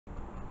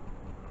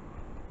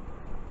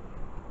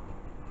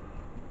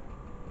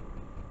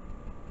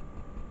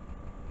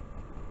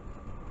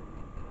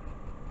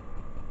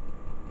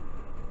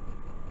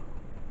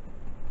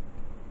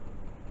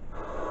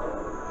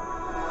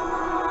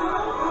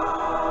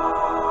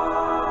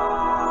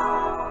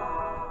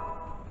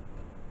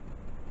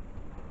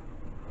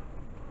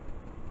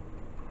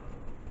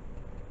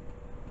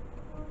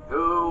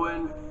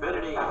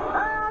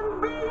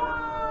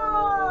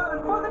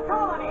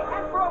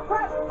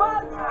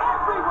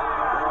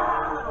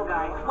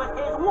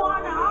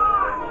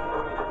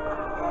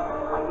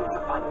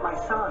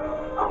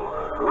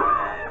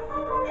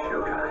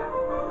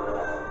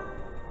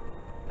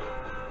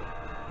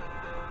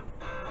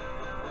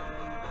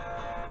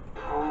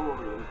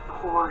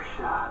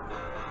shot.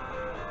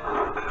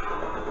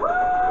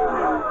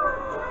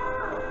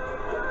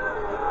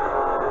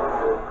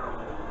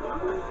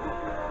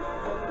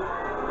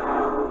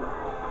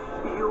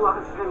 You are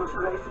a famous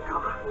race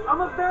car.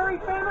 I'm a very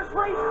famous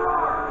race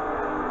car.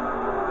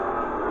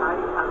 I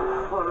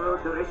have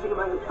followed the racing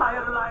my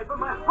entire life,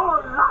 my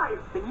whole life.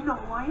 Then you know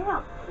who I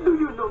am. Do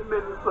you know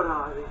men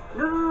Ferrari?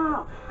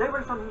 No. They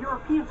race on the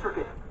European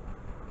circuit.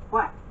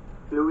 What?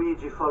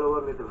 Luigi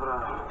follower with the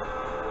Ferrari.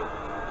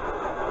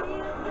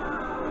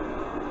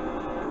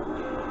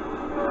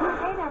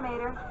 Hey there,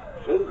 Mater.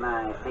 She's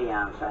my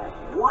fiancée.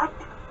 What?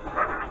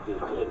 Just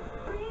kidding.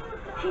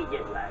 She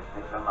just likes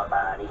me from my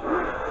body.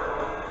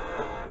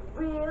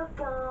 Real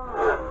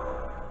gone.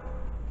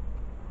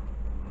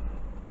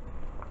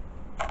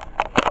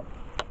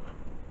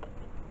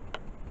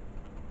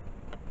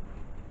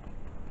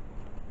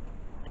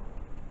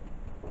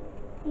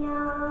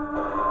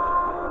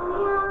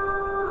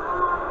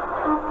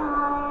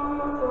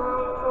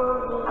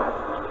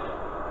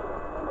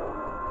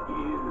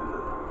 You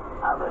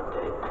have a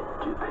debt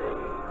to pay.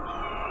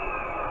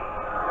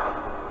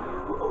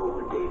 You owe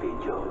Davy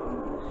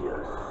Jones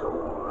your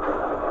soul.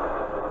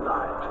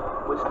 That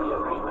was the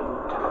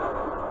agreement.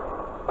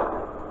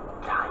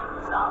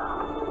 Time's up.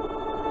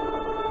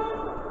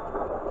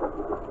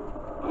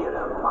 You're a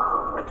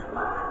marked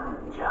man,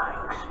 Jack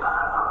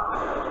Sparrow.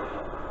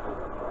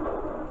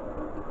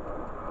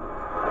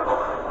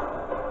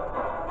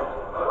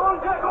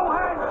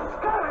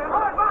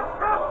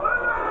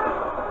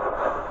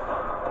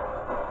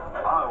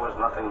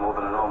 Nothing more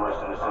than an almost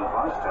innocent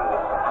bystander.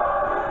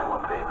 You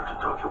won't be able to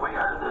talk your way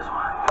out of this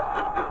one.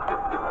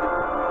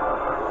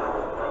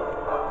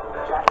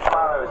 Jack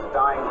Sparrow is a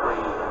dying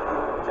breed.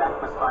 Jack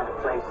must find a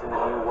place in the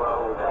new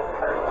world that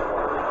hurts.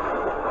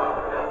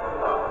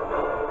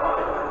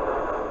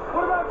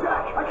 What about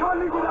Jack? I can't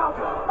leave without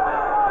him.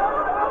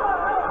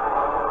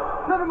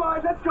 Never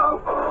mind, let's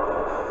go.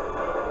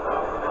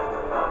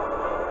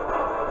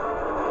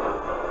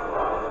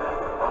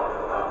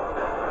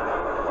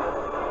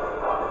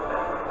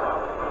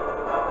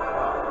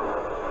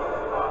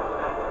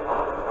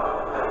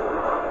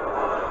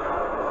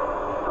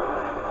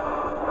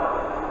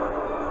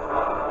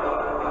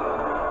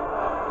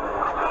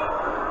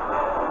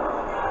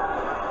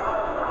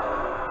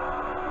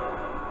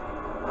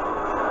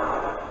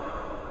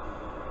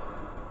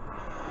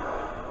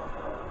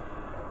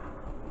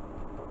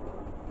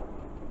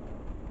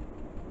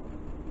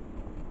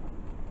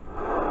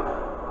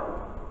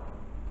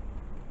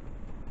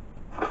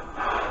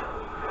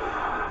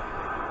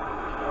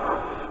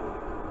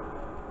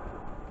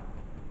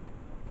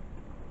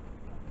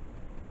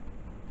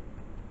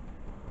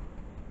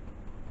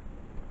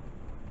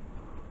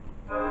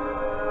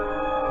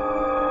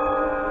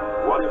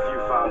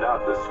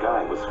 The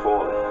sky was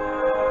falling.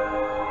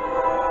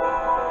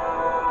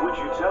 Would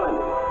you tell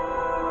anyone?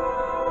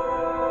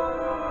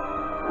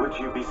 Would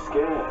you be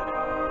scared?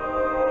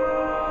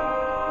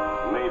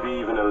 Maybe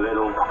even a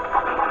little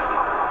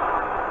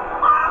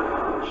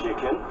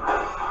chicken?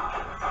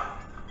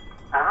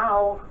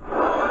 Ow!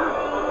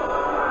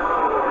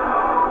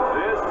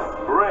 This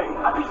spring.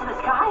 A piece of the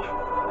sky?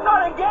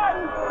 Not again!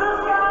 The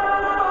sky!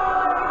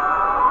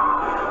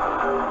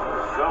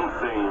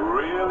 Something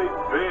really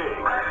big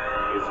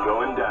is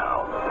going down.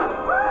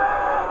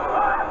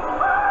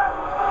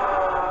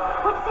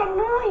 What's that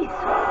noise?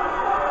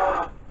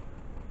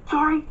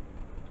 Sorry.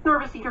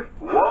 Nervous eater.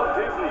 Walt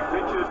Disney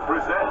Pictures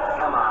presents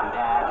Come on,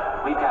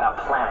 Dad. We've got a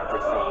planet to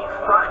save.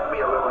 Rock me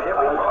a little,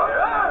 hippie boy.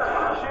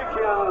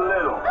 Chicken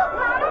Little. Look,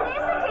 Mama, there's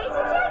the crazy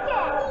chicken.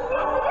 Yes,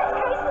 it is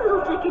crazy,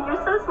 little chicken.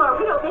 You're so smart.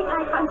 We don't make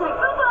eye contact.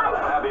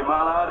 Bye-bye. Abby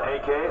Mallard,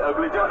 a.k.a.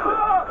 Ugly Duckling.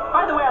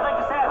 By the way, I'd like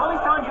to say I've always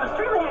found you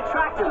extremely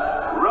attractive.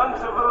 Runt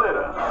of the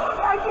litter.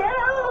 I can't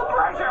handle the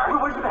pressure.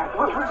 Where's the bag?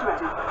 Where's the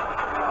bag?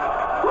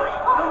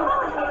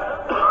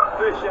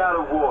 Fish out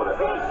of water.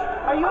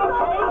 Are you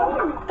okay?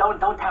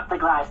 Don't tap the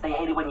glass. They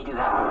hate it when you do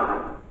that.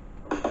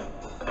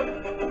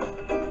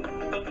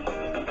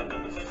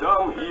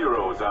 Some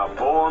heroes are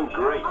born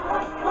great.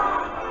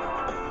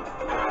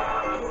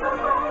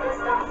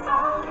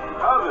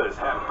 Others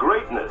have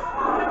greatness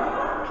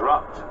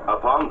dropped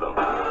upon them.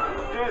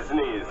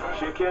 Disney's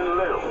Chicken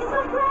Little.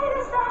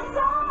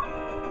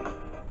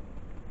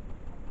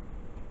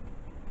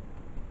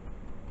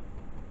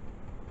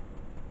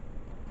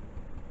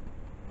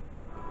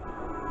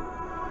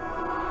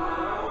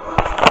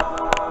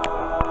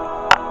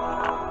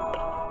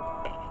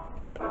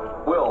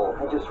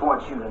 I just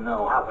want you to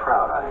know how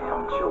proud I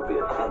am that you'll be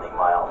attending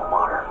my alma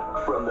mater.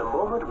 From the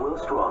moment Will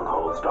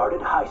Stronghold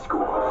started high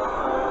school,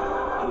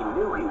 he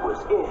knew he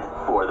was in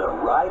for the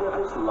ride of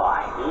his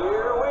life.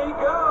 Here we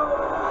go!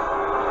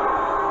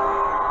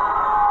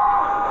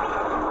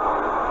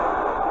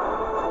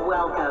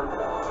 Welcome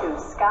to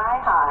Sky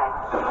High.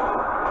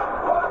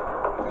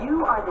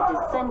 You are the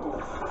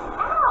descendants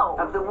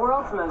of the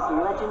world's most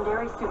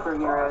legendary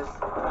superheroes.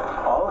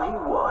 All he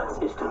wants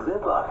is to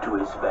live up to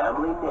his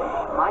family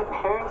name. My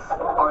parents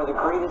are the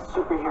greatest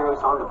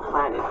superheroes on the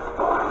planet.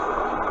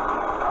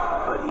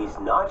 But but he's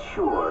not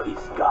sure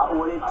he's got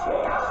what it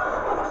takes.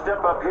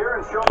 Step up here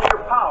and show me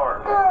your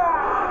power.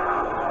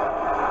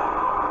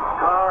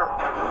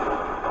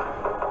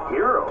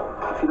 Hero.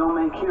 If you don't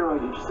make hero,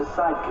 you're just a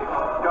sidekick.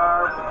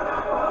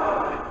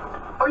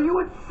 Are you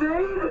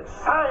insane?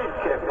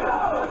 Sidekick.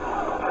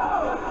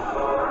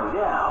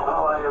 Now,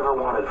 all I ever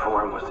wanted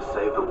for him was to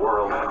save the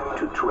world,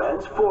 to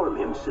transform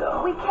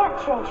himself. We can't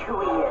change who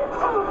he is.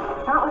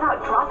 Not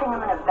without dropping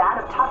him in a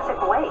vat of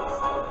toxic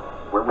waste.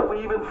 Where would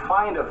we even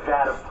find a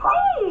vat of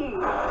Hey!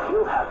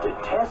 He'll have to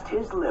test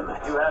his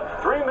limits. You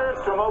have 3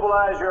 minutes to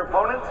mobilize your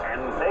opponents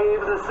and save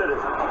the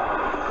citizens.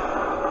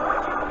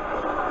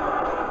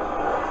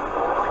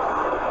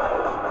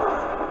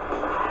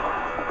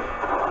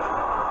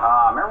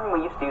 Remember when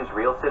we used to use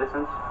real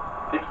citizens?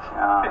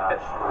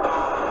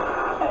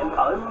 And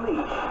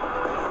unleash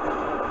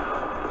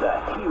the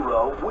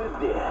hero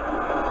within.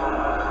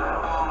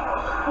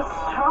 He's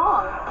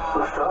strong. So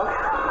strong?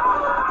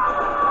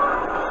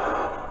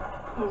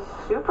 He's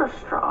super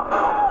strong.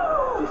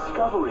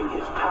 Discovering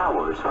his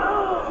powers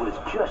was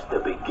just the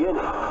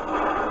beginning.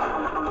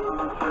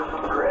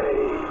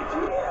 Great.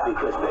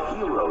 Because the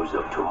heroes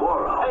of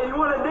tomorrow Hey, you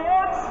want to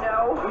dance?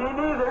 No. Me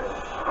neither.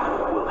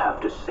 will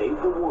have to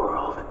save the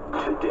world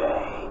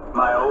today.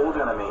 My old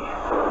enemy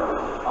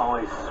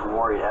always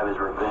swore he'd have his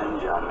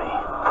revenge on me.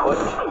 Put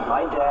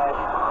my dad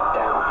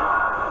down.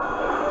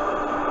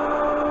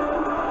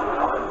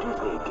 On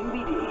Disney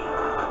DVD.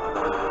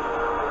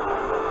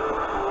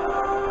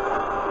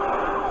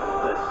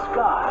 The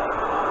sky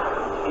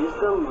is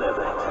the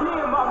limit. Me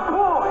and my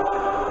boy.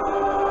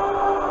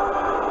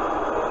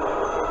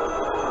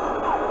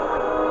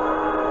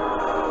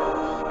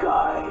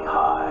 Sky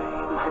high.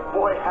 My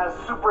boy has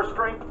super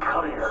strength.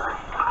 Come here.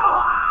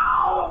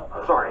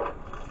 Ow! Sorry.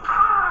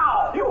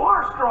 Ow! You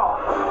are strong.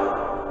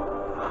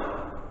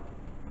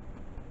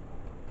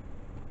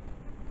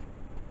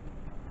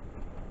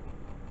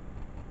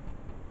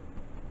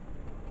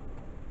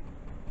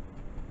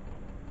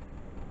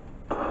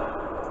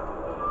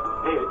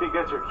 Hey, I think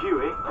that's your cue,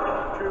 eh?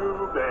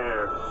 2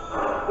 bears,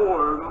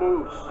 4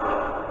 moose,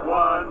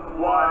 1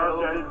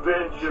 wild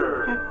adventure.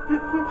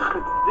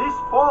 This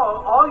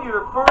fall, all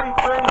your furry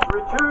friends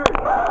return.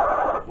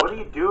 What are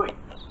you doing?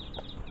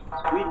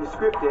 Reading the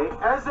script, eh?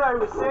 As I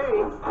was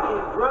saying,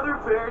 in Brother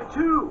Bear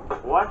 2.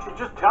 Why don't you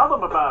just tell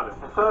them about it?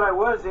 I thought I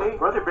was, eh?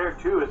 Brother Bear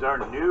 2 is our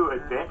new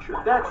adventure.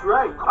 That's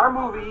right. Our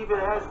movie even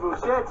has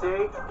moosettes,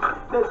 eh?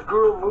 That's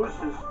girl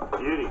mooses.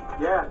 Beauty.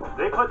 Yeah.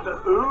 They put the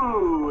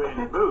ooh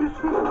in moose.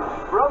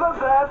 Brother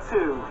Bear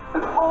 2,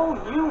 an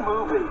all-new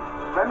movie,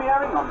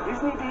 premiering on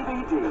Disney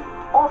DVD,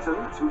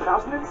 autumn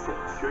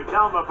 2006. Should we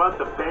tell them about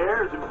the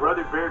bears in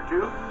Brother Bear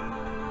 2?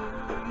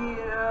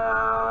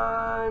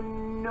 Yeah,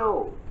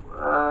 no.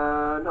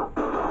 No.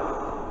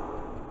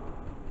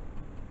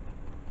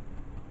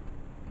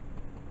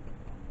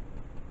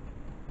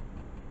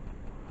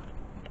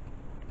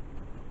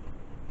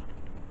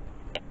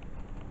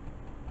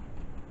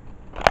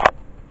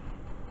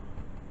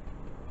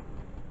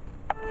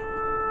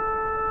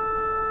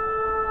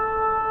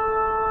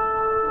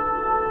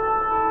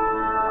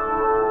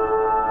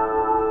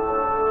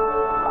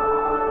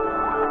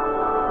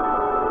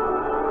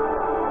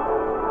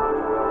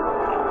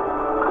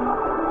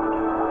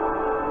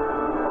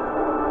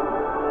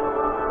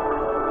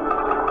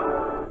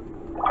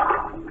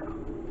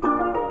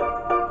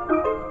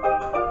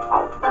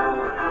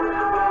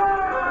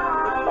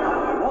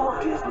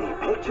 Walt Disney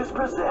Pictures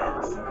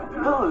presents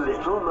The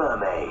Little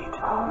Mermaid.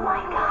 Oh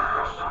my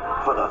gosh.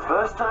 For the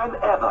first time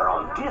ever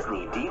on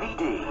Disney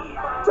DVD.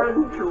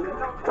 Thank you.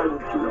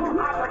 Thank you.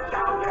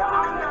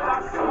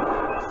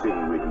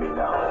 Sing with me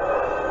now.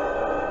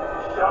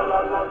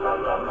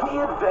 The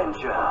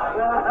adventure.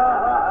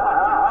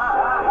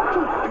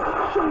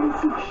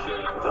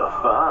 The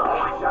fun.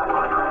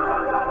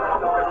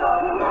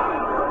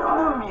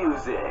 The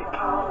music.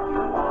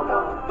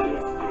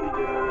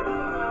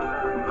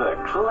 The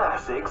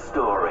classic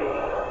story.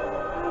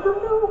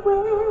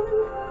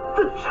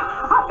 The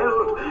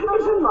child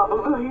is in love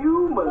with a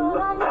human.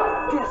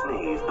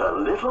 Disney's The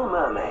Little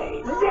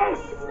Mermaid. Yes!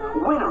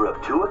 Winner of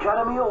 2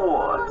 Academy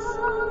Awards.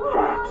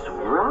 That's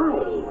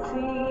right.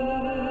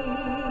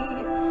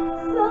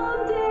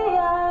 Someday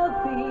I'll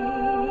be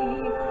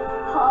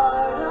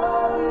part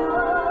of your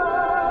world.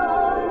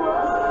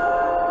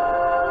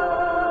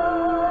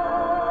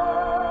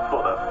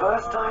 For the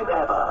first time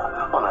ever,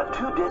 on a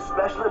 2-disc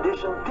special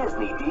edition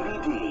Disney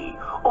DVD,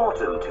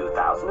 autumn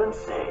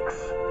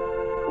 2006.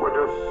 What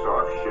a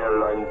soft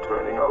shell I'm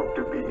turning out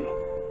to be.